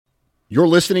You're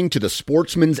listening to the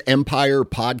Sportsman's Empire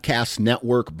Podcast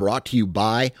Network, brought to you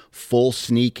by Full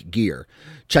Sneak Gear.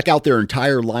 Check out their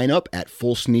entire lineup at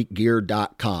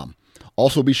fullsneakgear.com.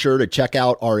 Also be sure to check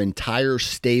out our entire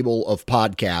stable of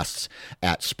podcasts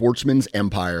at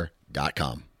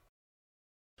sportsmansempire.com.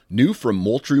 New from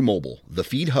Moultrie Mobile, the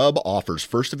Feed Hub offers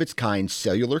first-of-its-kind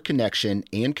cellular connection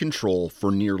and control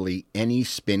for nearly any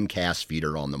spin cast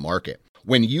feeder on the market.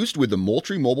 When used with the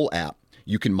Moultrie Mobile app,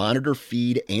 you can monitor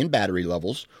feed and battery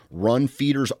levels, run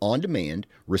feeders on demand,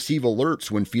 receive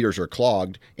alerts when feeders are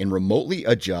clogged, and remotely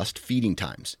adjust feeding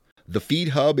times. The Feed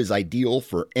Hub is ideal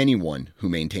for anyone who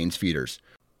maintains feeders.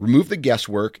 Remove the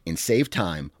guesswork and save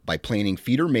time by planning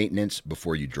feeder maintenance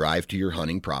before you drive to your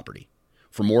hunting property.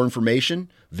 For more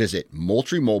information, visit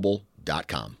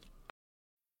MoultrieMobile.com.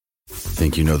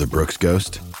 Think you know the Brooks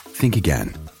Ghost? Think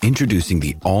again. Introducing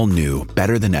the all-new,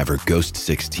 better-than-ever Ghost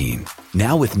 16.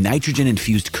 Now with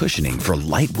nitrogen-infused cushioning for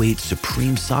lightweight,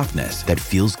 supreme softness that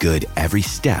feels good every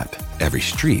step, every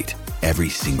street, every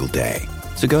single day.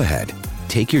 So go ahead,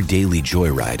 take your daily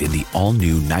joyride in the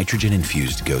all-new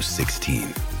nitrogen-infused Ghost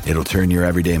 16. It'll turn your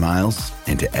everyday miles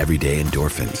into everyday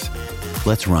endorphins.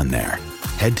 Let's run there.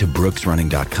 Head to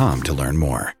brooksrunning.com to learn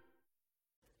more.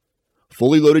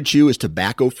 Fully Loaded Chew is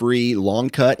tobacco-free, long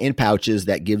cut in pouches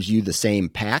that gives you the same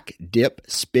pack, dip,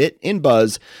 spit, and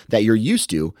buzz that you're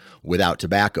used to without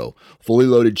tobacco. Fully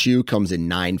Loaded Chew comes in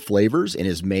 9 flavors and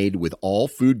is made with all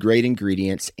food-grade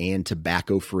ingredients and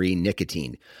tobacco-free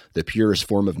nicotine, the purest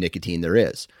form of nicotine there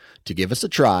is. To give us a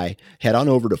try, head on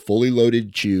over to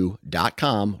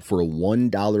fullyloadedchew.com for a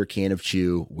 $1 can of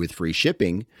chew with free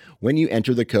shipping when you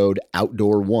enter the code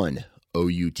OUTDOOR1.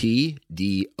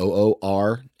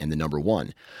 OUTDOOR and the number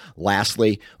 1.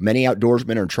 Lastly, many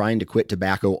outdoorsmen are trying to quit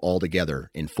tobacco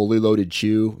altogether, and Fully Loaded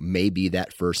Chew may be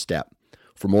that first step.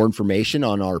 For more information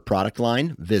on our product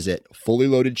line, visit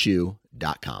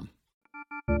fullyloadedchew.com.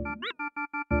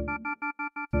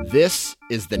 This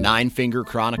is the Nine Finger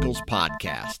Chronicles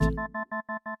podcast,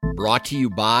 brought to you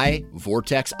by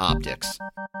Vortex Optics.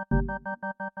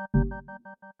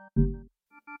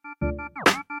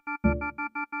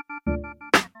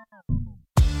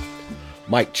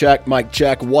 Mic check, mic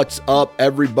check. What's up,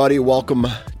 everybody? Welcome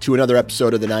to another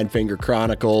episode of the Nine Finger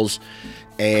Chronicles.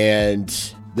 And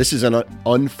this is an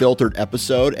unfiltered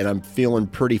episode, and I'm feeling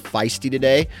pretty feisty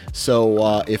today.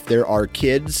 So if there are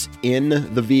kids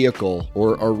in the vehicle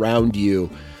or around you,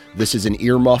 this is an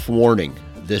earmuff warning.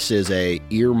 This is a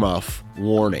earmuff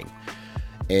warning.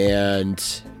 And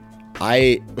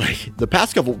the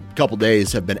past couple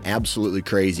days have been absolutely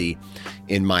crazy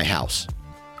in my house.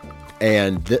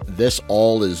 And this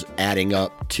all is adding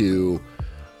up to,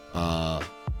 I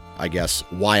guess,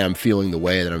 why I'm feeling the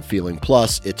way that I'm feeling.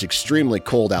 Plus, it's extremely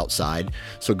cold outside.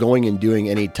 So going and doing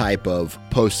any type of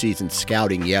postseason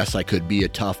scouting, yes, I could be a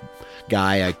tough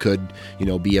guy. I could,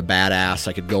 be a badass.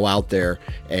 I could go out there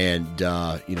and,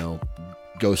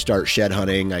 go start shed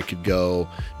hunting. I could go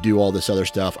do all this other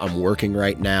stuff. I'm working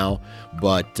right now,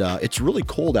 but it's really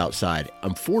cold outside.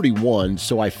 I'm 41,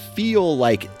 so I feel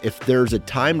like if there's a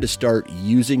time to start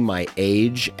using my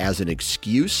age as an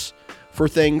excuse for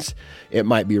things, it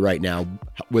might be right now.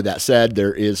 With that said,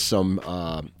 there's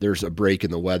a break in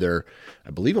the weather,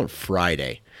 I believe on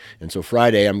Friday. And so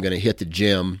Friday I'm going to hit the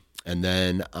gym, and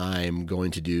then I'm going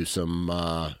to do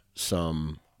some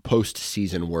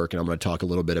post-season work, and I'm going to talk a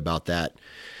little bit about that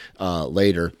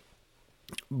later.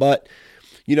 But,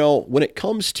 when it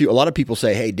comes to, a lot of people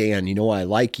say, hey, Dan, I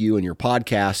like you and your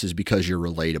podcast is because you're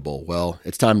relatable. Well,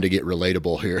 it's time to get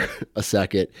relatable here a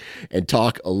second and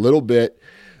talk a little bit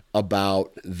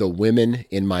about the women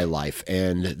in my life.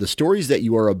 And the stories that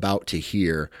you are about to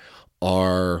hear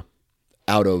are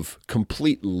out of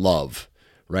complete love,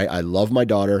 right? I love my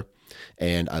daughter.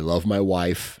 And I love my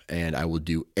wife, and I will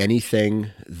do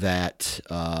anything that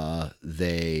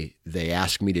they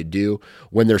ask me to do.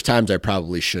 When there's times I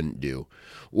probably shouldn't do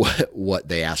what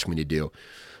they ask me to do.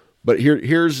 But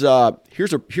here's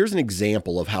an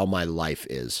example of how my life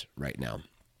is right now.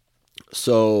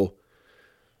 So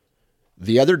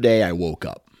the other day I woke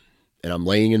up, and I'm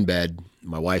laying in bed.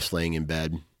 My wife's laying in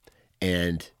bed,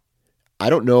 and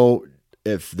I don't know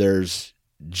if there's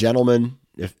gentlemen.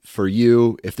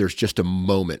 If there's just a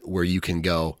moment where you can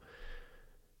go,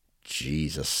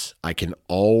 Jesus, I can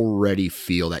already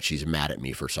feel that she's mad at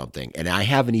me for something. And I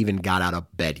haven't even got out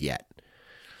of bed yet.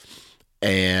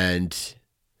 And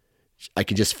I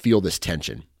can just feel this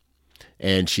tension.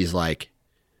 And she's like,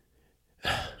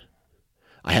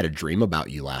 I had a dream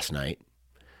about you last night.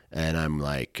 And I'm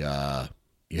like,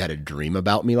 you had a dream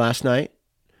about me last night?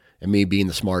 And me being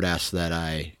the smart ass that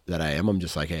I am, I'm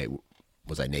just like, hey,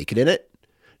 was I naked in it?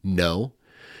 No.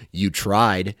 You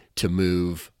tried to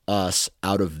move us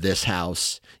out of this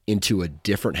house into a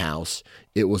different house.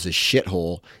 It was a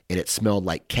shithole, and it smelled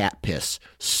like cat piss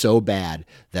so bad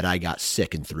that I got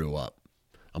sick and threw up.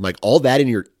 I'm like, all that in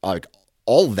your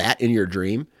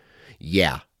dream?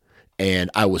 Yeah. And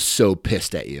I was so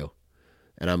pissed at you.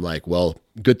 And I'm like, well,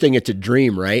 good thing it's a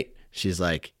dream, right? She's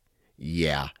like,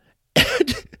 yeah.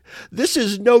 This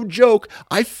is no joke.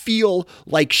 I feel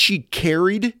like she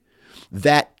carried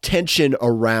that tension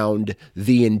around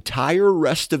the entire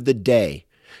rest of the day.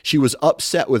 She was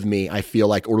upset with me, I feel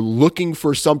like, or looking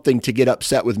for something to get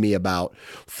upset with me about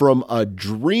from a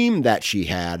dream that she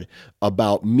had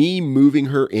about me moving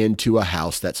her into a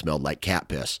house that smelled like cat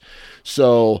piss.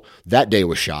 So that day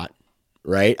was shot,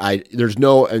 right?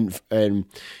 And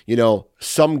you know,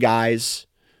 some guys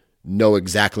know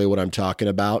exactly what I'm talking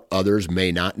about. Others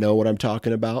may not know what I'm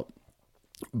talking about.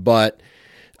 But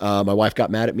my wife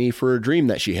got mad at me for a dream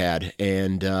that she had,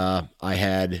 and I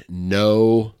had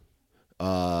no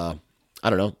real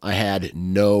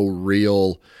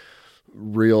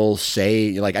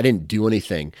say. Like, I didn't do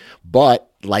anything.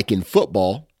 But like in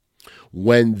football,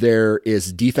 when there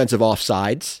is defensive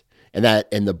offsides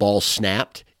and the ball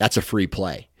snapped, that's a free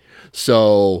play.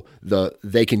 So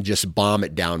they can just bomb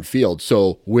it downfield.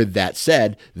 So with that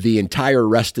said, the entire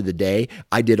rest of the day,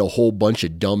 I did a whole bunch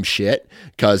of dumb shit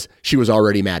because she was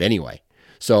already mad anyway.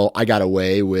 So I got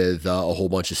away with a whole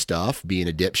bunch of stuff, being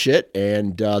a dipshit.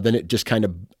 And then it just kind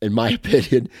of, in my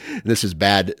opinion, and this is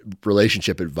bad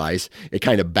relationship advice, it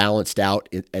kind of balanced out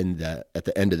at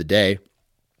the end of the day.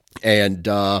 And,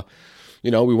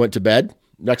 we went to bed.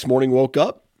 Next morning, woke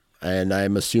up. And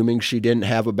I'm assuming she didn't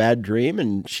have a bad dream,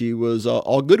 and she was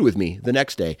all good with me the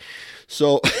next day.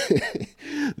 So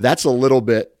that's a little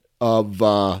bit of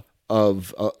a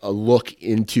look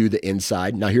into the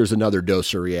inside. Now here's another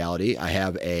dose of reality. I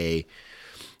have an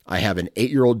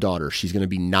 8-year-old daughter. She's going to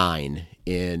be 9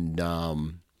 in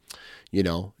 9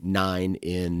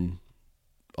 in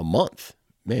a month.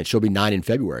 Man, she'll be 9 in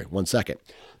February. 1 second.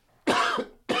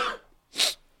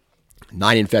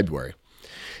 9 in February.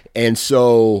 And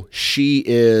so she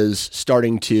is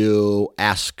starting to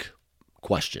ask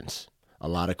questions, a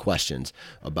lot of questions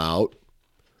about,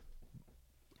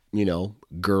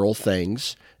 girl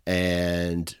things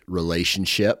and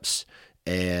relationships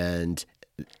and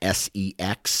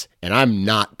sex. And I'm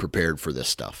not prepared for this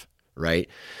stuff, right?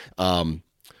 So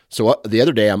the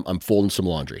other day I'm folding some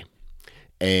laundry,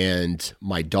 and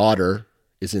my daughter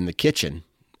is in the kitchen.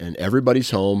 And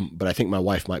everybody's home, but I think my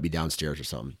wife might be downstairs or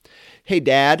something. Hey,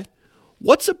 Dad,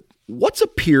 what's a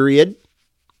period?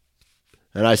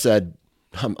 And I said,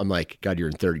 I'm like, God, you're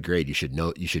in 3rd grade. You should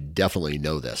know. You should definitely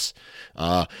know this.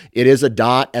 It is a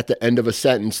dot at the end of a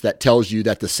sentence that tells you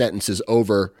that the sentence is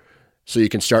over, so you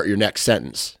can start your next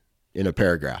sentence in a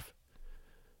paragraph.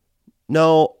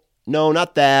 No,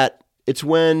 not that. It's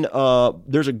when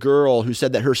there's a girl who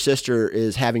said that her sister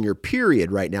is having her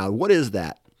period right now. What is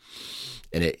that?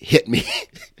 And it hit me.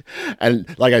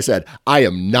 And like I said, I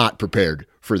am not prepared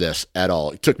for this at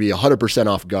all. It took me 100%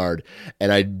 off guard.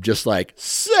 And I just like,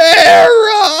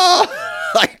 Sarah,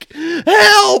 like,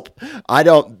 help.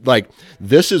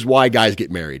 This is why guys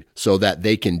get married, so that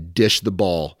they can dish the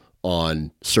ball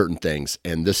on certain things.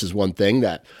 And this is one thing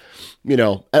that,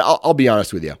 and I'll be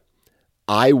honest with you.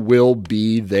 I will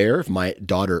be there if my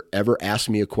daughter ever asks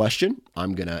me a question.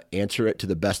 I'm going to answer it to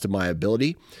the best of my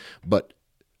ability. But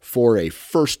for a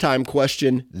first-time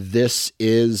question, this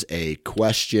is a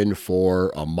question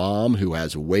for a mom who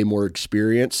has way more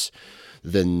experience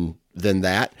than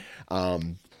that.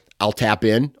 I'll tap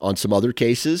in on some other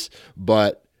cases,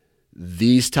 but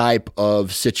these type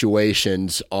of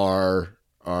situations are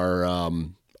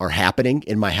happening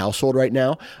in my household right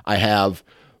now. I have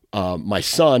my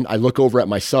son. I look over at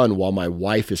my son while my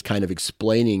wife is kind of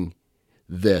explaining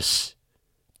this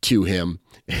to him,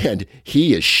 and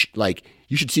he is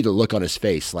you should see the look on his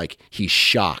face, like he's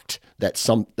shocked that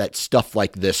stuff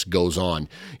like this goes on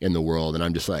in the world. And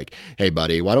I'm just like, hey,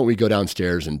 buddy, why don't we go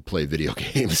downstairs and play video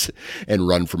games and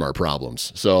run from our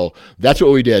problems? So that's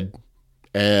what we did.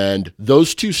 And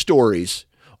those 2 stories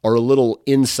are a little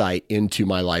insight into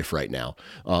my life right now,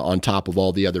 on top of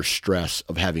all the other stress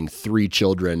of having 3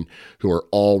 children who are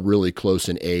all really close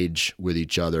in age with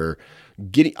each other.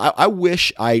 I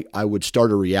wish I would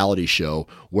start a reality show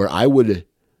where I would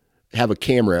have a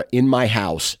camera in my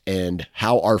house and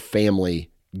how our family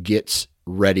gets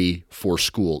ready for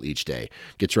school each day,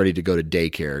 gets ready to go to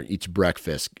daycare, eats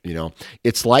breakfast.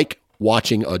 It's like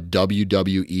watching a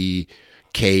WWE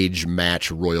cage match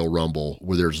Royal Rumble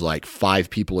where there's like 5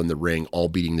 people in the ring all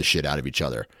beating the shit out of each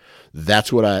other.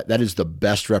 That is the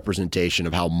best representation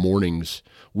of how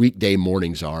weekday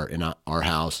mornings are in our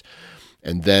house.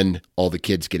 And then all the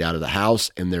kids get out of the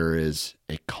house and there is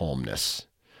a calmness.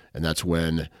 And that's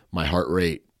when my heart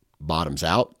rate bottoms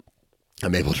out.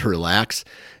 I'm able to relax.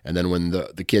 And then when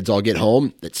the kids all get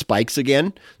home, it spikes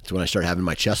again. That's when I start having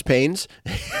my chest pains.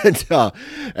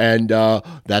 and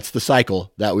that's the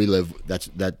cycle that we live,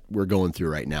 that we're going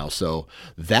through right now. So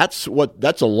that's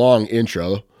a long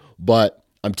intro, but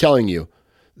I'm telling you,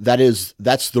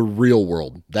 that's the real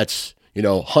world. That's,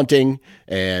 hunting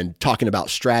and talking about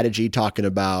strategy, talking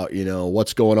about,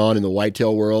 what's going on in the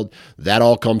whitetail world. That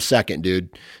all comes second, dude.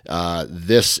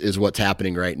 This is what's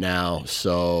happening right now.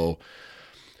 So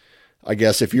I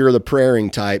guess if you're the praying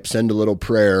type, send a little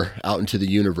prayer out into the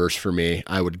universe for me.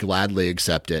 I would gladly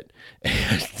accept it.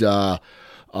 And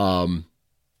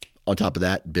on top of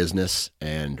that, business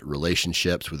and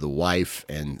relationships with the wife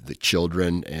and the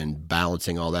children and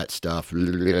balancing all that stuff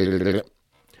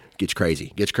gets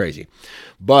crazy.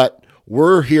 But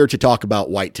we're here to talk about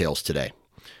whitetails today.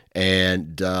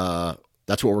 And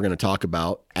that's what we're going to talk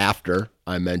about after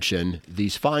I mention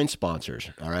these fine sponsors.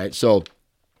 All right. So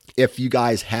if you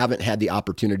guys haven't had the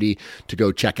opportunity to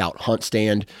go check out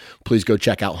HuntStand, please go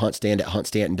check out HuntStand at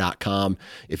huntstand.com.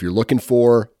 If you're looking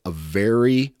for a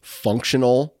very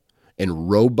functional and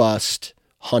robust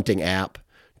hunting app,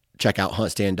 check out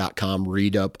huntstand.com.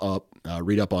 Read up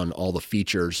on all the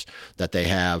features that they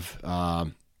have.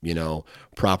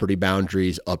 Property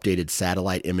boundaries, updated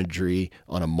satellite imagery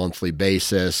on a monthly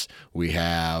basis. We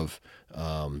have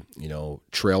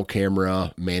trail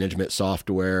camera management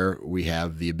software. We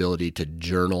have the ability to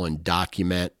journal and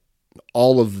document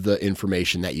all of the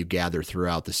information that you gather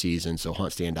throughout the season. So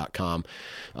huntstand.com,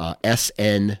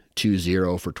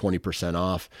 SN20 for 20%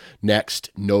 off. Next,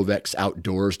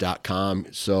 NovexOutdoors.com.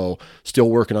 So still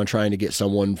working on trying to get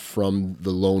someone from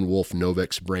the Lone Wolf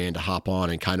Novex brand to hop on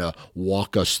and kind of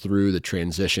walk us through the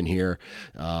transition here.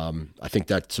 I think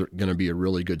that's going to be a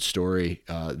really good story.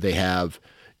 They have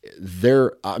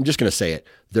I'm just going to say it.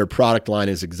 Their product line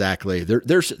is exactly,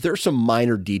 there's some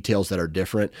minor details that are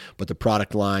different, but the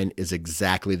product line is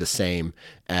exactly the same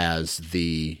as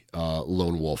the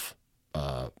Lone Wolf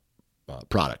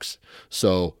products.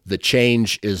 So the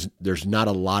change is, there's not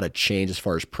a lot of change as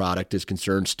far as product is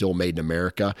concerned, still made in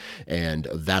America, and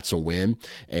that's a win.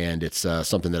 And it's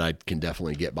something that I can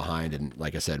definitely get behind. And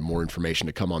like I said, more information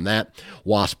to come on that.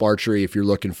 Wasp Archery, if you're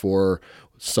looking for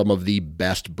some of the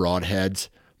best broadheads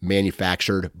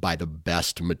manufactured by the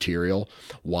best material,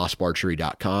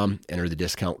 wasparchery.com. Enter the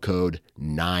discount code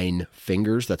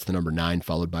 9fingers. That's the number 9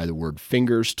 followed by the word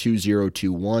fingers,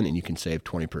 2021, and you can save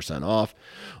 20% off.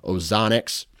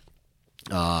 Ozonics,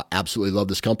 absolutely love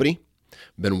this company.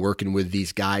 Been working with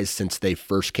these guys since they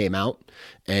first came out,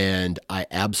 and I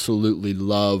absolutely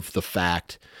love the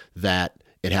fact that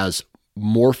it has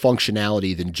more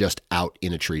functionality than just out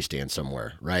in a tree stand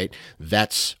somewhere, right?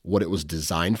 That's what it was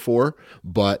designed for.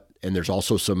 And there's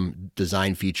also some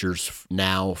design features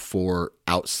now for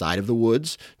outside of the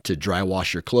woods to dry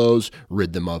wash your clothes,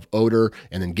 rid them of odor,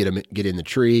 and then get in the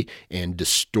tree and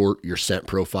distort your scent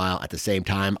profile. At the same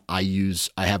time, I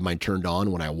have mine turned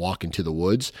on when I walk into the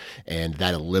woods, and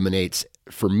that eliminates,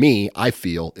 for me, I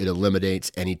feel it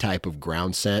eliminates any type of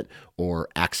ground scent or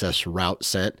access route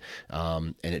scent,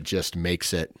 and it just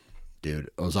makes it, dude,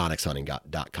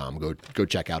 OzonicsHunting.com. Go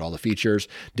check out all the features.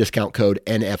 Discount code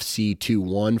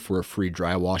NFC21 for a free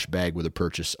dry wash bag with a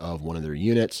purchase of one of their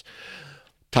units.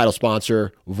 Title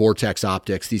sponsor, Vortex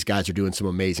Optics. These guys are doing some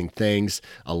amazing things.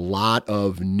 A lot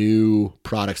of new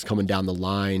products coming down the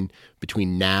line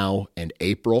between now and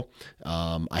April.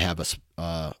 I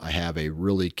have a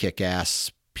really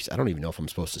kick-ass piece. I don't even know if I'm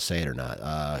supposed to say it or not.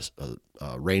 A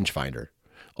rangefinder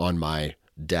on my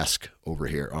desk over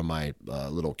here, on my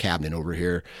little cabinet over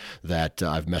here that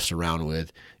I've messed around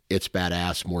with. It's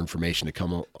badass. More information to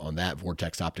come on that,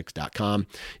 vortexoptics.com.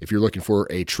 If you're looking for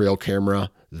a trail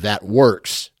camera that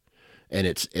works, and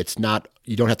it's not,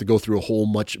 you don't have to go through a whole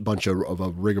bunch of a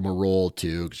rigmarole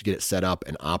to get it set up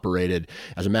and operated.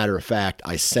 As a matter of fact,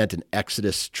 I sent an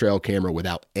Exodus trail camera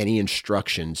without any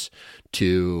instructions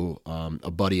to a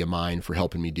buddy of mine for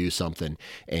helping me do something,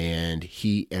 and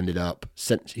he ended up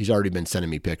he's already been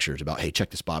sending me pictures about, hey,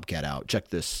 check this Bobcat out, check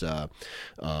this out,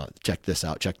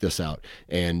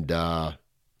 and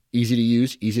easy to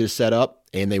use, easy to set up,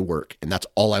 and they work. And that's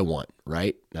all I want,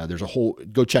 right? Now,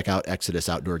 go check out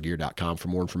ExodusOutdoorGear.com for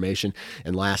more information.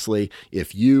 And lastly,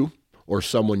 if you or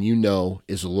someone you know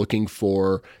is looking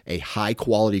for a high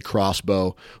quality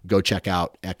crossbow, go check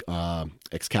out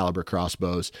Excalibur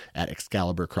Crossbows at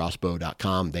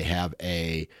excaliburcrossbow.com. They have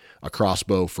a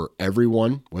crossbow for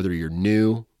everyone, whether you're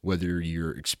new, whether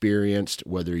you're experienced,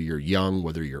 whether you're young,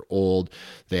 whether you're old.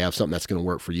 They have something that's going to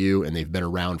work for you, and they've been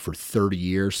around for 30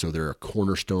 years, so they're a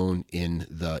cornerstone in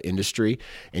the industry.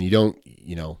 And you don't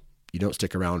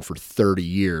stick around for 30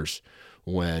 years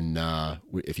when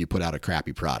if you put out a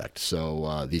crappy product.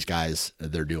 So these guys,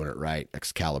 they're doing it right.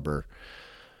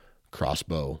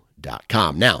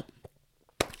 excaliburcrossbow.com. Now,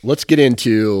 let's get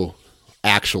into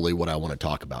actually what I want to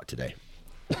talk about today.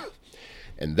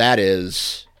 And that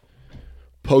is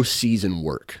postseason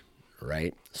work,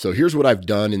 right? So here's what I've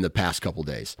done in the past couple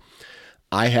days.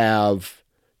 I have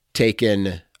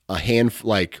taken let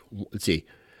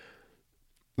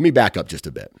me back up just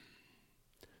a bit.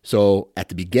 So at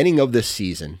the beginning of this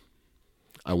season,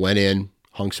 I went in,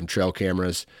 hung some trail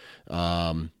cameras,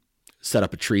 set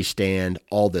up a tree stand,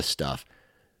 all this stuff.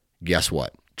 Guess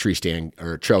what?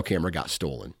 Trail camera got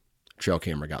stolen.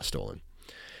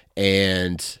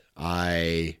 And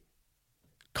I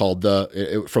called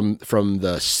from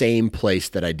the same place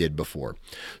that I did before.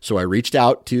 So I reached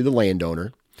out to the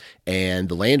landowner, and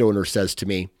the landowner says to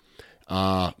me,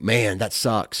 man, that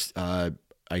sucks. I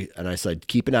said,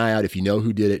 keep an eye out. If you know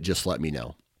who did it, just let me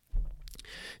know.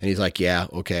 And he's like, yeah,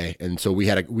 okay. And so we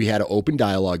had an open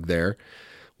dialogue there.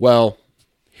 Well,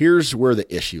 here's where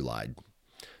the issue lied.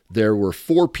 There were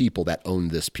 4 people that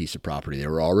owned this piece of property. They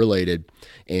were all related,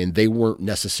 and they weren't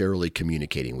necessarily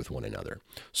communicating with one another.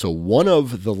 So one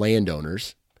of the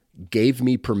landowners gave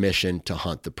me permission to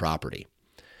hunt the property.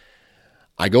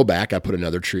 I go back, I put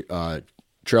another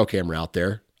trail camera out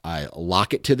there. I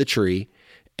lock it to the tree,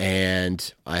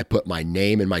 and I put my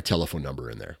name and my telephone number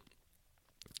in there.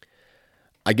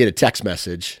 I get a text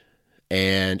message,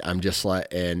 and I'm just like,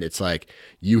 and it's like,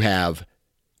 you have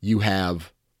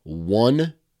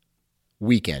 1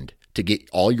 weekend to get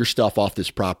all your stuff off this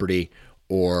property,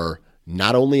 or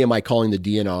not only am I calling the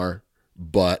DNR,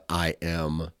 but I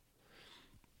am,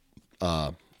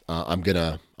 I'm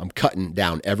cutting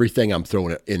down everything. I'm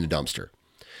throwing it in the dumpster.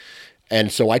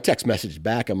 And so I text messaged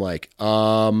back. I'm like,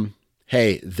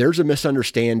 hey, there's a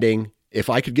misunderstanding. If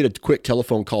I could get a quick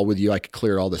telephone call with you, I could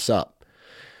clear all this up.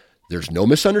 There's no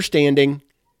misunderstanding.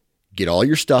 Get all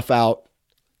your stuff out.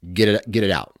 Get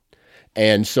it out.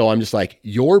 And so I'm just like,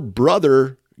 your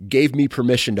brother gave me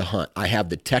permission to hunt. I have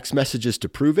the text messages to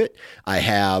prove it. I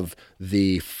have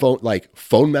the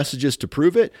phone messages to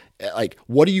prove it. Like,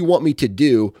 what do you want me to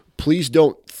do? Please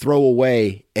don't throw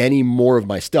away any more of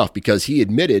my stuff, because he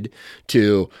admitted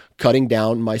to cutting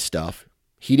down my stuff.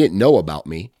 He didn't know about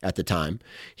me at the time.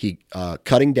 He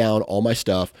cutting down all my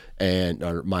stuff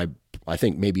I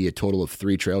think maybe a total of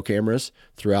 3 trail cameras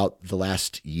throughout the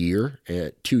last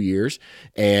 2 years,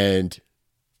 and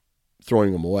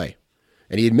throwing them away.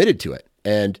 And he admitted to it.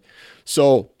 And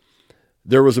so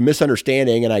there was a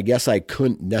misunderstanding, and I guess I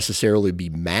couldn't necessarily be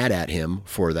mad at him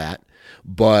for that.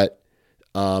 But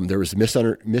there was a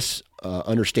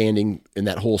misunderstanding in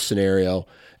that whole scenario.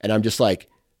 And I'm just like,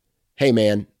 hey,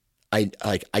 man, I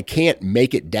can't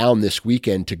make it down this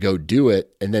weekend to go do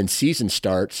it. And then season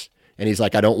starts. And he's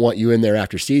like, I don't want you in there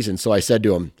after season. So I said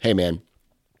to him, hey, man,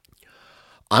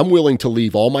 I'm willing to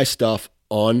leave all my stuff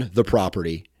on the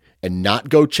property and not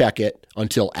go check it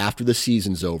until after the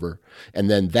season's over. And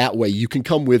then that way you can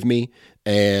come with me,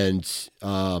 and,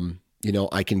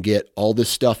 I can get all this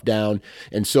stuff down.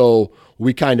 And so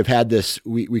we kind of had this,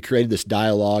 we created this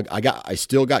dialogue. I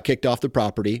still got kicked off the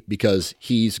property because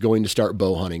he's going to start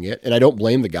bow hunting it. And I don't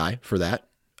blame the guy for that.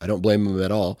 I don't blame him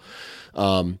at all.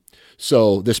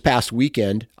 So this past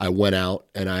weekend, I went out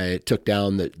and I took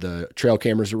down the trail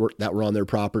cameras that were on their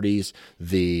properties,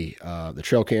 the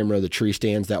trail camera, the tree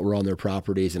stands that were on their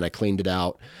properties, and I cleaned it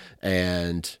out.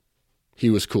 And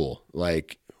he was cool. I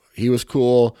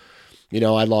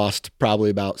lost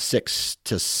probably about $600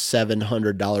 to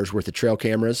 $700 worth of trail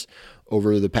cameras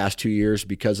over the past 2 years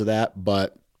because of that.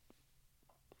 But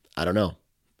I don't know.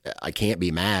 I can't be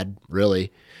mad,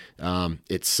 really.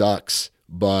 It sucks,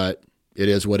 but it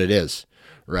is what it is,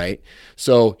 right?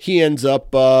 So he ends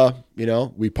up,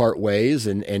 we part ways,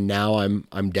 and now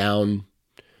I'm down,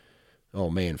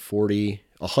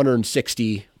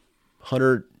 160,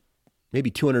 100, maybe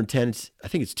 210. I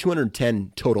think it's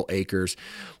 210 total acres.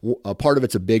 A part of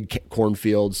it's a big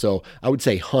cornfield, so I would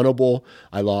say huntable.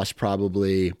 I lost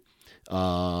probably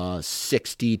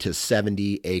 60 to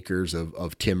 70 acres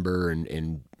of timber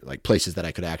and like places that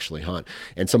I could actually hunt,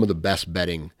 and some of the best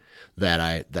bedding that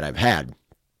I've had.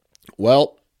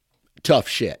 Well, tough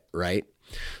shit, right?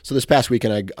 So this past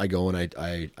weekend, I go and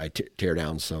I tear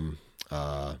down some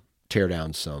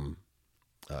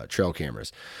trail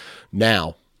cameras.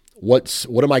 Now, what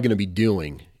am I going to be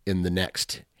doing in the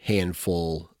next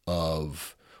handful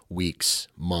of weeks,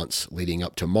 months leading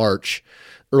up to March?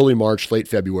 Early March, late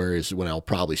February is when I'll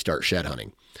probably start shed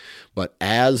hunting. But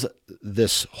as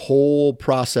this whole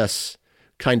process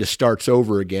kind of starts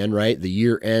over again, right? The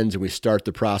year ends and we start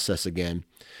the process again.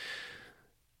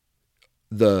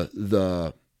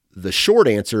 The short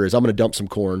answer is I'm going to dump some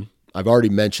corn. I've already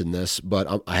mentioned this,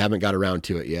 but I haven't got around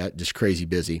to it yet. Just crazy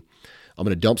busy. I'm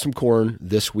going to dump some corn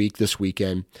this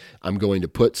weekend. I'm going to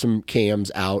put some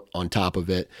cams out on top of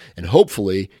it and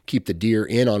hopefully keep the deer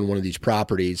in on one of these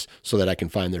properties so that I can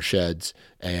find their sheds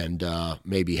and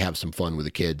maybe have some fun with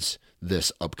the kids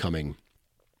this upcoming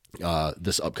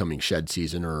shed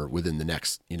season or within the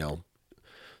next,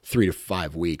 3 to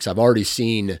 5 weeks. I've already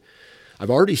seen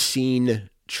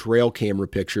trail camera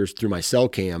pictures through my cell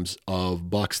cams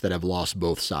of bucks that have lost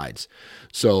both sides.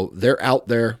 So they're out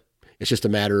there. It's just a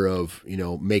matter of,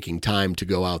 making time to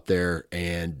go out there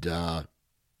and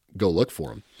go look for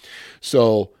them.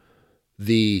 So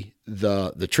the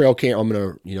trail cam, I'm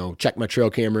going to, check my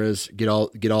trail cameras, get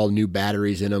all new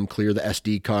batteries in them, clear the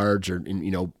SD cards or,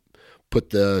 put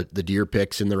the deer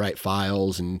pics in the right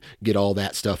files and get all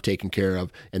that stuff taken care of,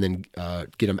 and then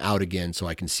get them out again so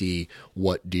I can see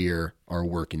what deer are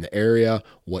working the area,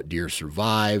 what deer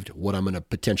survived, what I'm going to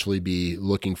potentially be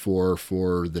looking for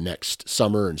the next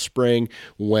summer and spring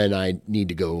when I need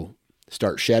to go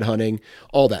start shed hunting,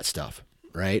 all that stuff,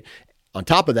 right? On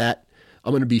top of that,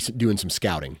 I'm going to be doing some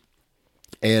scouting.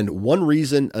 And one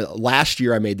reason, last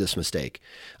year I made this mistake.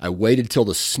 I waited till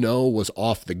the snow was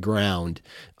off the ground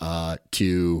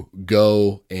to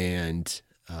go and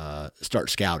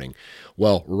start scouting.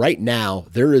 Well, right now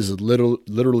there is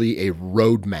literally a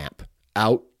roadmap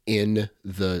out in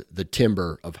the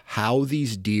timber of how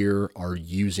these deer are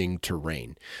using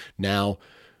terrain. Now,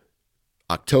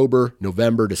 October,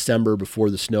 November, December,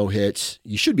 before the snow hits,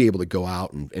 you should be able to go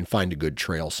out and find a good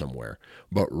trail somewhere.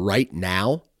 But right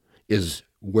now is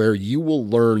where you will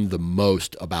learn the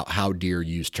most about how deer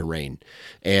use terrain.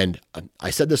 And I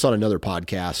said this on another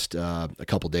podcast a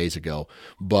couple days ago,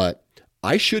 but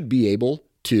I should be able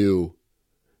to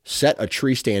set a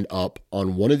tree stand up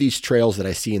on one of these trails that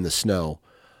I see in the snow.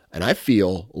 And I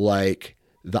feel like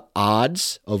the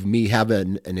odds of me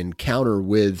having an encounter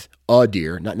with a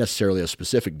deer, not necessarily a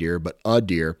specific deer, but a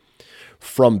deer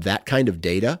from that kind of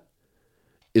data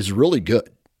is really good.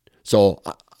 So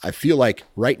I feel like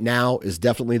right now is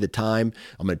definitely the time.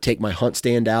 I'm going to take my hunt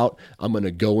stand out. I'm going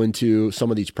to go into some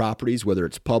of these properties, whether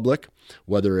it's public,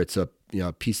 whether it's a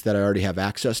piece that I already have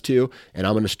access to, and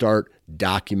I'm going to start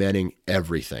documenting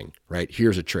everything, right?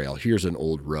 Here's a trail. Here's an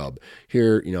old rub.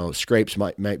 Here, scrapes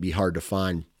might be hard to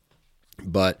find,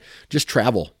 but just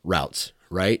travel routes,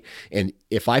 right? And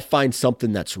if I find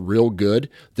something that's real good,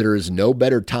 there is no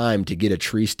better time to get a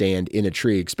tree stand in a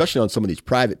tree, especially on some of these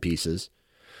private pieces,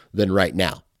 than right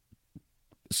now.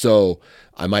 So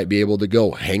I might be able to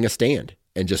go hang a stand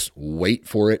and just wait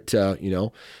for it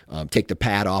to, take the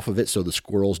pad off of it so the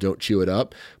squirrels don't chew it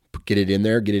up, get it in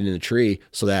there, get it in a tree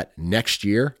so that next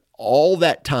year, all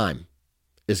that time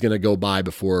is going to go by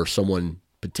before someone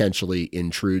potentially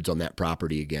intrudes on that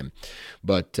property again.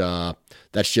 But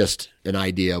that's just an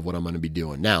idea of what I'm going to be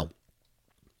doing. Now,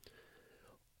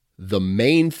 the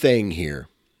main thing here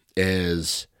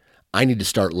is I need to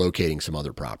start locating some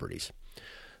other properties.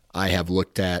 I have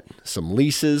looked at some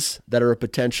leases that are a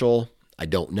potential. I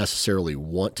don't necessarily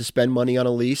want to spend money on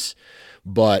a lease,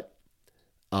 but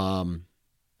I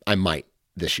might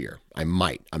this year. I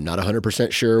might. I'm not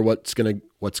 100% sure what's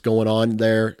going on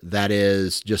there. That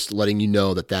is just letting you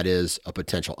know that is a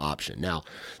potential option. Now,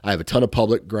 I have a ton of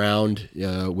public ground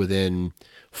within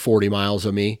 40 miles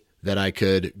of me that I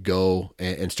could go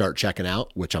and start checking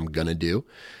out, which I'm going to do.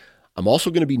 I'm also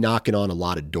going to be knocking on a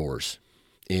lot of doors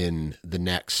in the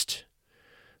next,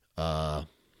 I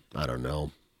don't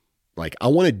know, I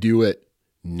want to do it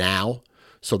now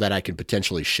so that I can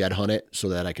potentially shed hunt it, so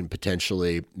that I can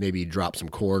potentially maybe drop some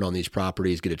corn on these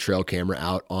properties, get a trail camera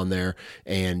out on there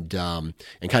and kind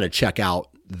of check out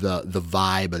the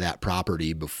vibe of that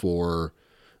property before,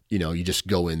 you just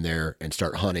go in there and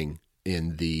start hunting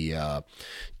in the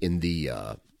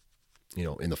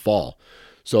fall.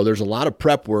 So there's a lot of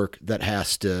prep work that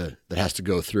has to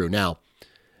go through. Now,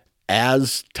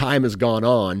 as time has gone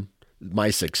on, my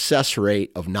success rate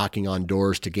of knocking on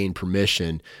doors to gain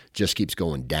permission just keeps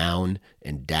going down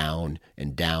and down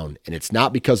and down. And it's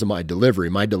not because of my delivery.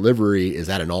 My delivery is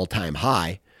at an all-time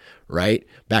high, right?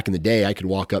 Back in the day, I could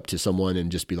walk up to someone and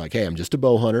just be like, hey, I'm just a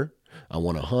bow hunter. I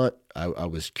want to hunt. I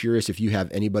was curious if you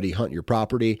have anybody hunt your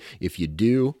property. If you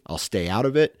do, I'll stay out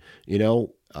of it.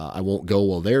 I won't go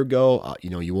while they go.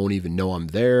 You won't even know I'm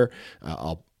there.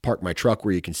 I'll park my truck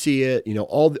where you can see it.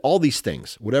 All these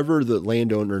things, whatever the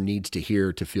landowner needs to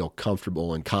hear to feel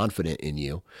comfortable and confident in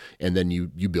you. And then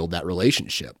you build that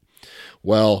relationship.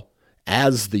 Well,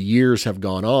 as the years have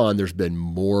gone on, there's been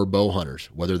more bow hunters,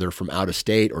 whether they're from out of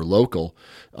state or local,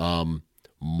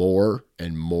 more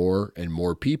and more and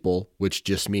more people, which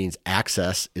just means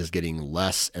access is getting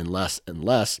less and less and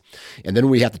less. And then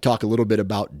we have to talk a little bit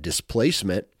about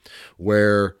displacement,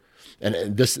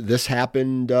 and this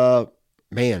happened, right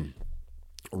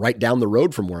down the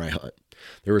road from where I hunt.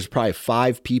 There was probably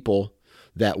 5 people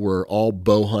that were all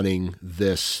bow hunting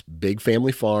this big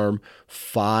family farm,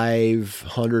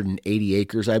 580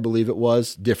 acres, I believe it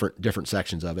was, different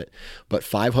sections of it, but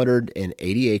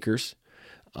 580 acres.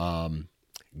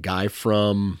 Guy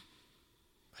from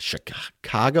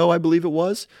Chicago, I believe it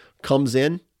was, comes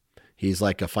in. He's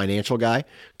like a financial guy,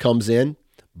 comes in,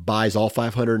 buys all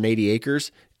 580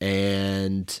 acres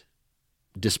and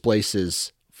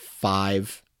displaces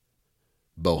 5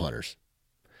 bow hunters.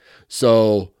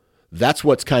 So that's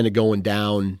what's kind of going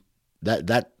down.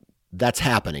 That's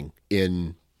happening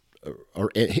in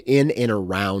and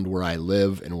around where I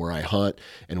live and where I hunt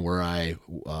and where I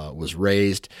was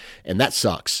raised. And that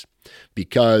sucks,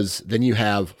 because then you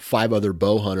have 5 other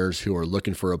bow hunters who are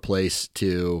looking for a place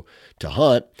to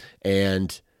hunt.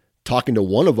 And talking to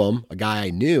one of them, a guy I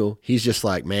knew, he's just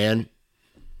like, man,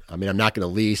 I'm not going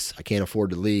to lease. I can't afford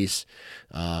to lease.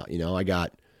 I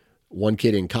got 1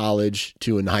 kid in college,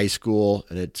 2 in high school,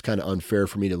 and it's kind of unfair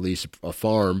for me to lease a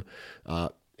farm.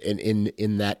 And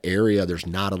in that area, there's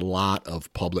not a lot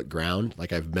of public ground.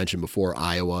 Like I've mentioned before,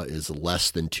 Iowa is less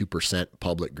than 2%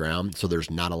 public ground, so there's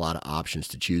not a lot of options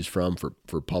to choose from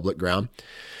for public ground.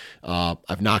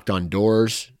 I've knocked on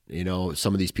doors.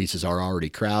 Some of these pieces are already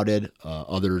crowded.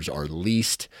 Others are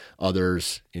leased.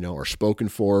 Others, are spoken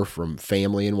for from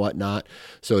family and whatnot.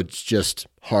 So it's just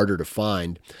harder to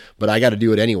find. But I got to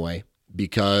do it anyway,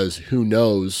 because who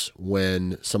knows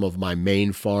when some of my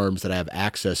main farms that I have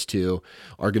access to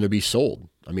are going to be sold.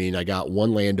 I got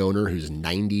one landowner who's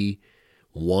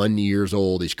 91 years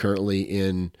old. He's currently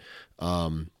in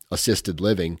assisted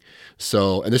living.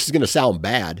 So, and this is going to sound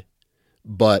bad,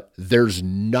 but there's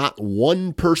not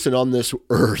one person on this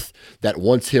earth that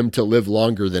wants him to live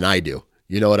longer than I do.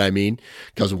 You know what I mean?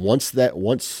 Because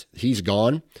once he's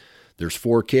gone, there's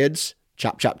 4 kids,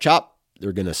 chop, chop, chop.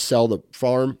 They're going to sell the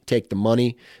farm, take the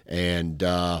money, and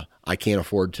I can't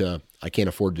afford to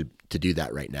do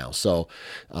that right now. So,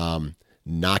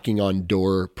 knocking on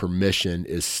door permission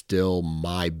is still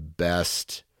my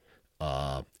best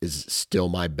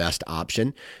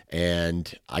option,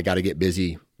 and I got to get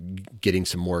busy getting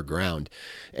some more ground.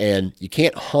 And you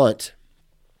can't hunt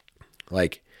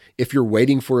like if you're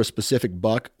waiting for a specific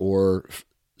buck, or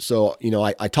so.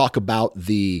 I talk about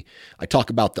the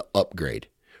upgrade.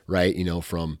 Right.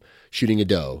 From shooting a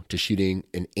doe to shooting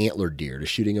an antlered deer, to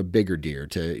shooting a bigger deer,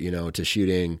 to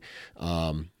shooting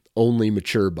only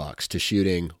mature bucks, to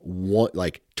shooting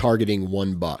targeting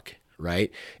 1 buck.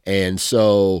 Right. And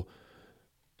so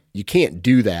you can't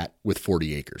do that with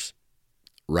 40 acres.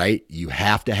 Right. You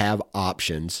have to have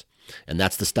options. And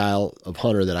that's the style of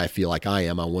hunter that I feel like I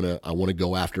am. I want to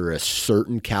go after a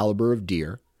certain caliber of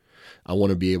deer. I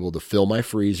want to be able to fill my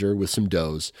freezer with some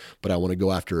does, but I want to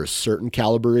go after a certain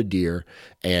caliber of deer,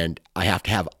 and I have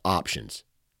to have options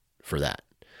for that.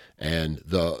 And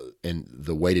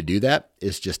the way to do that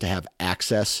is just to have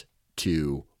access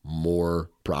to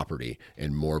more property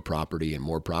and more property and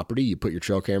more property. You put your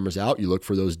trail cameras out, you look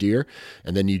for those deer,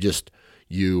 and then you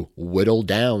whittle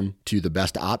down to the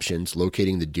best options,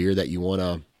 locating the deer that you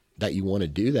want to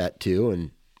do that to.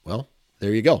 And well,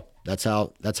 there you go. That's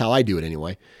how I do it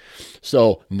anyway.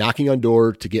 So knocking on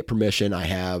door to get permission. I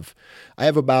have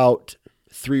about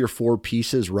 3 or 4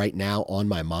 pieces right now on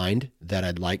my mind that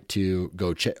I'd like to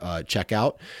go check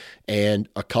out. And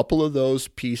a couple of those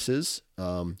pieces,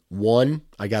 one,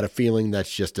 I got a feeling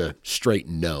that's just a straight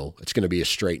no. It's going to be a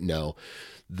straight no.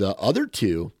 The other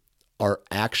 2 are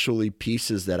actually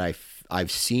pieces that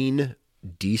I've seen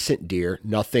decent deer,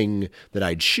 nothing that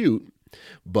I'd shoot,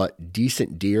 but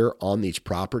decent deer on this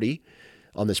property,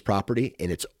 and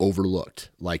it's overlooked.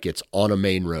 Like it's on a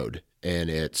main road and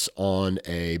it's on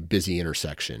a busy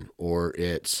intersection, or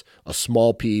it's a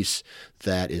small piece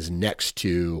that is next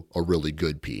to a really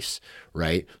good piece,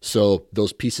 right? So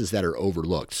those pieces that are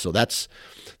overlooked. So that's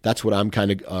what I'm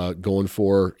kind of going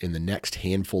for in the next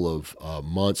handful of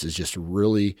months, is just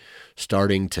really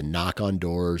starting to knock on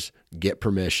doors, get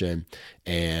permission,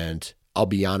 and I'll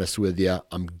be honest with you,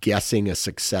 I'm guessing a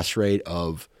success rate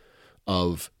of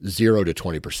 0 to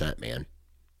 20%, man.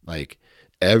 Like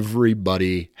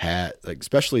everybody had, like,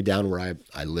 especially down where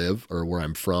I live or where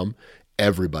I'm from,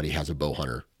 everybody has a bow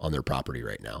hunter on their property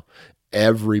right now.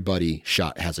 Everybody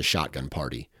has a shotgun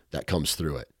party that comes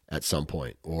through it at some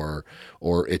point, or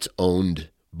it's owned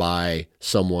by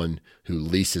someone who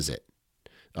leases it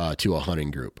to a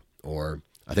hunting group. Or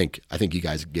I think you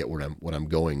guys get what I'm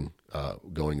going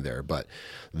there. But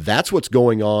that's what's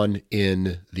going on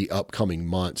in the upcoming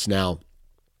months. Now,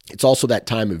 it's also that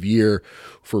time of year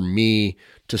for me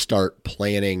to start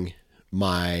planning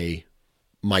my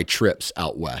trips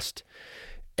out west.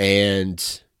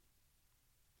 And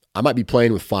I might be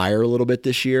playing with fire a little bit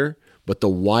this year, but the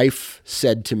wife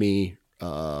said to me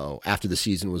after the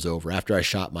season was over, after I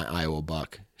shot my Iowa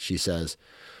buck, she says,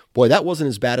 "Boy, that wasn't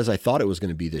as bad as I thought it was going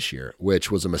to be this year,"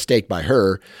 which was a mistake by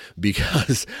her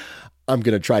because I'm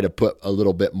going to try to put a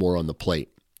little bit more on the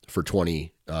plate for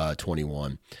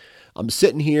 2021. I'm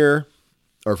sitting here,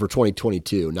 or for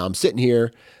 2022. Now I'm sitting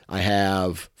here. I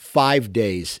have 5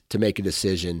 days to make a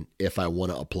decision if I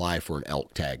want to apply for an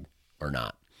elk tag or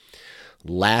not.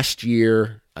 Last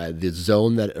year, the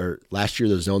zone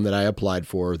that I applied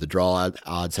for, the draw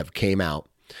odds have came out,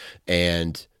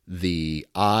 and the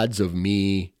odds of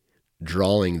me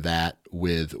drawing that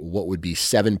with what would be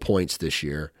 7 points this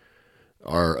year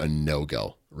are a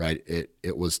no-go, right?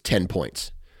 It was 10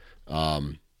 points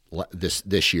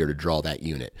this year to draw that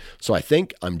unit. So I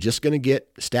think I'm just going to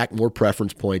stack more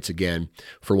preference points again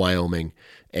for Wyoming,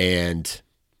 and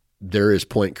there is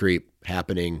point creep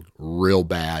happening real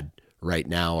bad right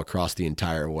now across the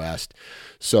entire West.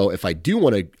 So if I do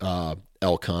want to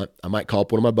elk hunt, I might call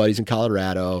up one of my buddies in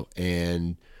Colorado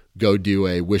and go do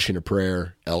a wish and a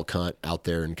prayer elk hunt out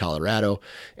there in Colorado,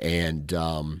 and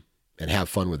have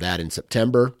fun with that in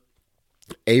September.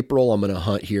 April, I'm going to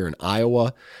hunt here in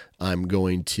Iowa. I'm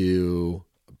going to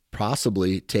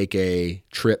possibly take a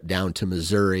trip down to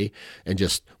Missouri and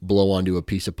just blow onto a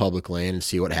piece of public land and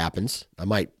see what happens. I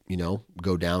might,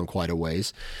 go down quite a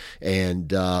ways. And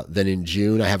then in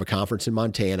June, I have a conference in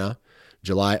Montana.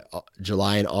 July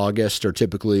and August are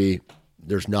typically,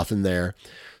 there's nothing there.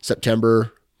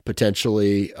 September,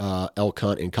 potentially elk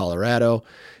hunt in Colorado.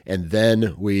 And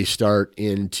then we start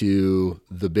into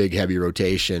the big heavy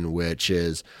rotation, which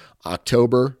is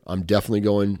October. I'm definitely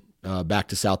going back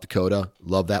to South Dakota.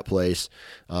 Love that place.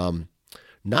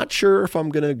 Not sure if I'm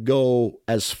going to go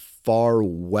as far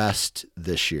west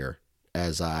this year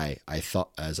as I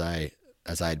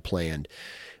had planned.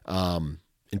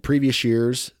 In previous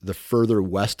years, the further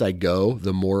west I go,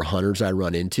 the more hunters I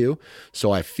run into.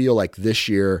 So I feel like this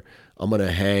year I'm going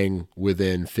to hang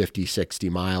within 50, 60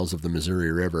 miles of the Missouri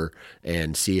River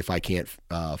and see if I can't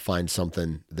find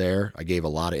something there. I gave a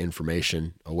lot of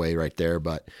information away right there,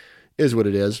 but it is what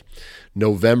it is.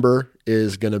 November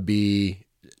is going to be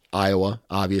Iowa,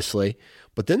 obviously.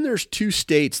 But then there's 2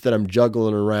 states that I'm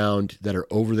juggling around that are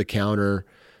over the counter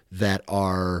that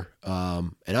are,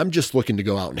 and I'm just looking to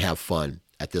go out and have fun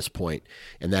at this point.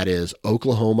 And that is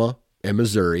Oklahoma and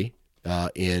Missouri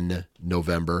in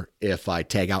November. If I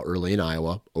tag out early in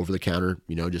Iowa, over the counter,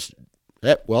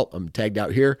 I'm tagged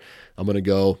out here. I'm going to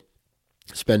go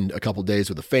spend a couple days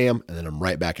with the fam, and then I'm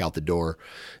right back out the door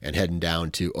and heading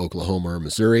down to Oklahoma or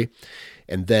Missouri.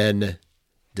 And then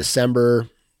December,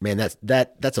 man,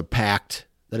 that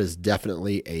is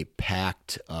definitely a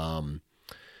packed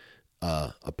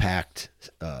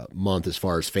month as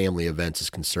far as family events is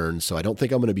concerned. So I don't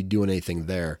think I'm going to be doing anything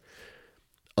there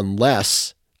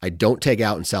unless I don't take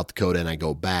out in South Dakota and I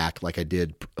go back like I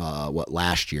did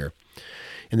last year.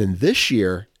 And then this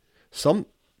year,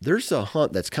 there's a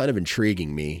hunt that's kind of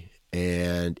intriguing me,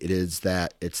 and it's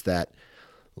that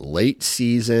late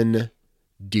season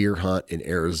deer hunt in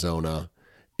Arizona.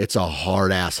 It's a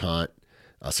hard ass hunt.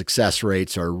 Success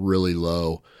rates are really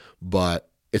low, but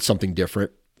it's something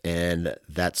different. And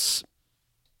that's,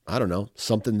 I don't know,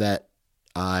 something that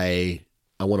I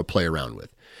want to play around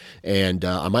with. And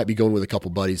I might be going with a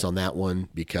couple buddies on that one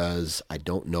because I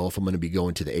don't know if I'm going to be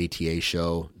going to the ATA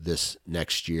show this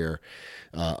next year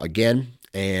again.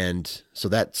 And so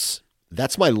that's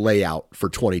my layout for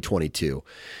 2022.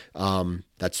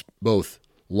 That's both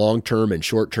long-term and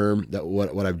short-term, that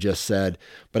what I've just said.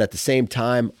 But at the same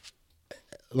time,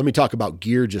 let me talk about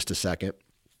gear just a second.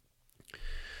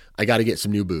 I got to get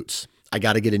some new boots. I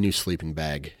got to get a new sleeping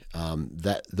bag.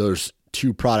 Those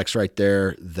 2 products right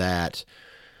there that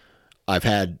I've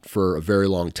had for a very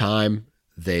long time.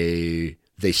 They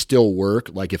still work.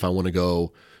 Like if I want to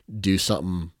go do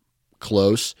something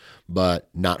close, but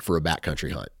not for a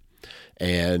backcountry hunt.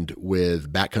 And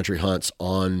with backcountry hunts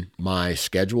on my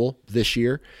schedule this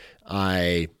year,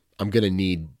 I'm going to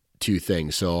need two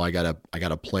things. So I got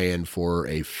a plan for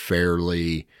a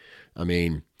fairly,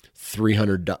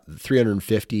 $350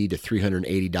 to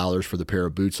 $380 for the pair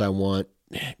of boots I want.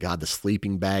 God, the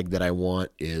sleeping bag that I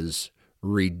want is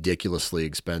ridiculously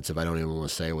expensive. I don't even want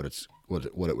to say what it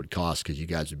would cost, because you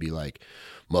guys would be like,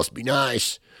 must be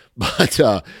nice, but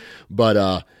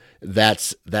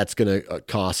that's going to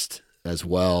cost as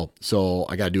well. So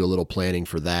I got to do a little planning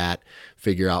for that,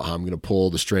 figure out how I'm going to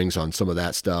pull the strings on some of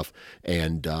that stuff,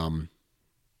 and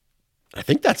I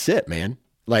think that's it, man.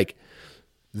 Like,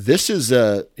 this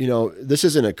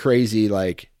isn't a crazy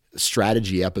like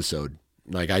strategy episode.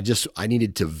 Like, I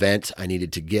needed to vent. I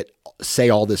needed to say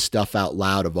all this stuff out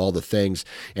loud of all the things.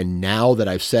 And now that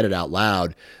I've said it out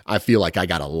loud, I feel like I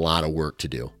got a lot of work to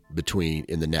do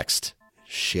in the next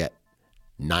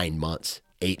 9 months,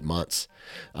 8 months.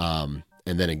 And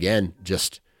then again,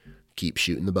 just keep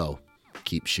shooting the bow,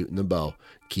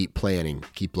 keep planning,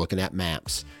 keep looking at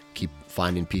maps, keep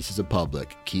finding pieces of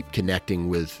public, keep connecting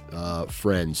with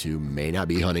friends who may not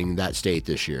be hunting that state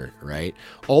this year, right?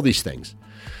 All these things.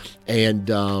 And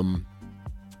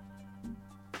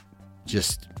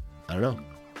just, I don't know,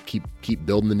 keep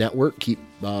building the network, keep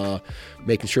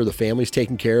making sure the family's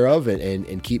taken care of,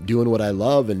 and keep doing what I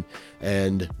love.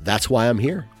 And that's why I'm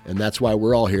here, and that's why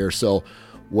we're all here. So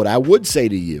what I would say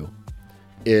to you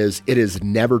is, it is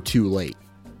never too late,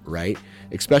 right?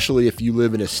 Especially if you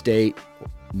live in a state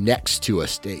next to a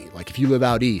state. Like, if you live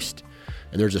out east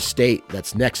and there's a state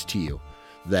that's next to you,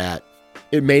 that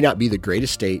it may not be the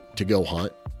greatest state to go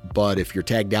hunt, but if you're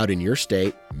tagged out in your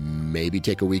state, maybe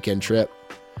take a weekend trip,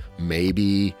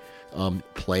 maybe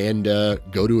plan to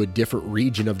go to a different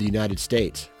region of the United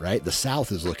States, right? The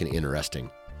South is looking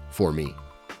interesting for me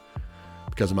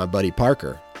because of my buddy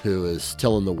Parker, who is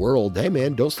telling the world, hey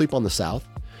man, don't sleep on the South.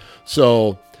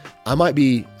 So I might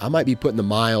be putting the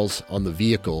miles on the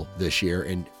vehicle this year,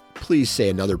 and please say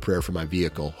another prayer for my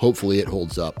vehicle. Hopefully it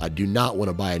holds up. I do not want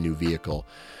to buy a new vehicle.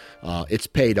 It's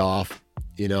paid off.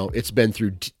 It's been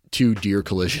through 2 deer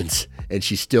collisions, and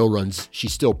she still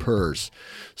purrs.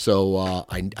 So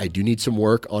I do need some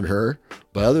work on her.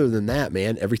 But other than that,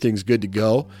 man, everything's good to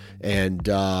go. And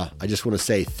I just want to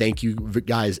say thank you,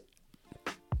 guys.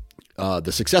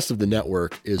 The success of the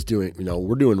network is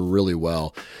we're doing really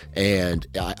well. And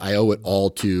I owe it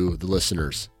all to the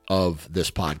listeners of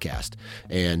this podcast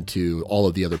and to all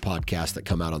of the other podcasts that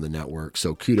come out on the network.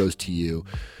 So kudos to you.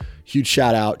 Huge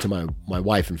shout out to my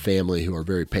wife and family, who are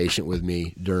very patient with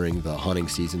me during the hunting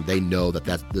season. They know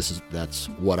that's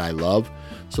what I love.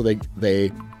 So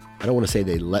they I don't want to say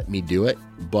they let me do it,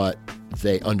 but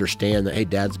they understand that, hey,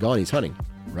 Dad's gone, he's hunting,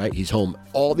 right? He's home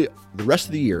all the rest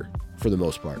of the year for the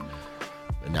most part.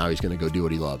 And now he's going to go do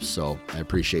what he loves. So I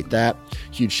appreciate that.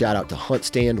 Huge shout out to Hunt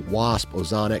Stand, Wasp,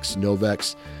 Ozonics,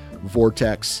 Novex,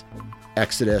 Vortex,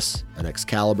 Exodus, and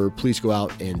Excalibur. Please go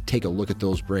out and take a look at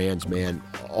those brands, man.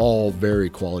 All very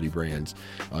quality brands.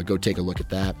 Go take a look at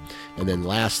that. And then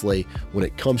lastly, when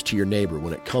it comes to your neighbor,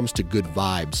 when it comes to good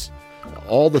vibes,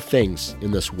 all the things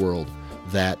in this world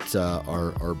that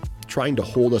are trying to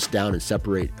hold us down and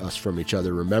separate us from each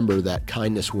other, remember that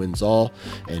kindness wins all,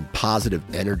 and positive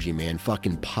energy, man.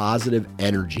 Fucking positive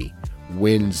energy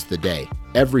wins the day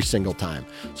every single time.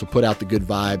 So put out the good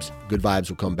vibes. Good vibes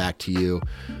will come back to you.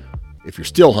 If you're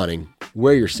still hunting,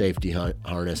 wear your safety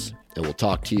harness, and we'll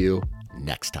talk to you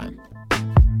next time.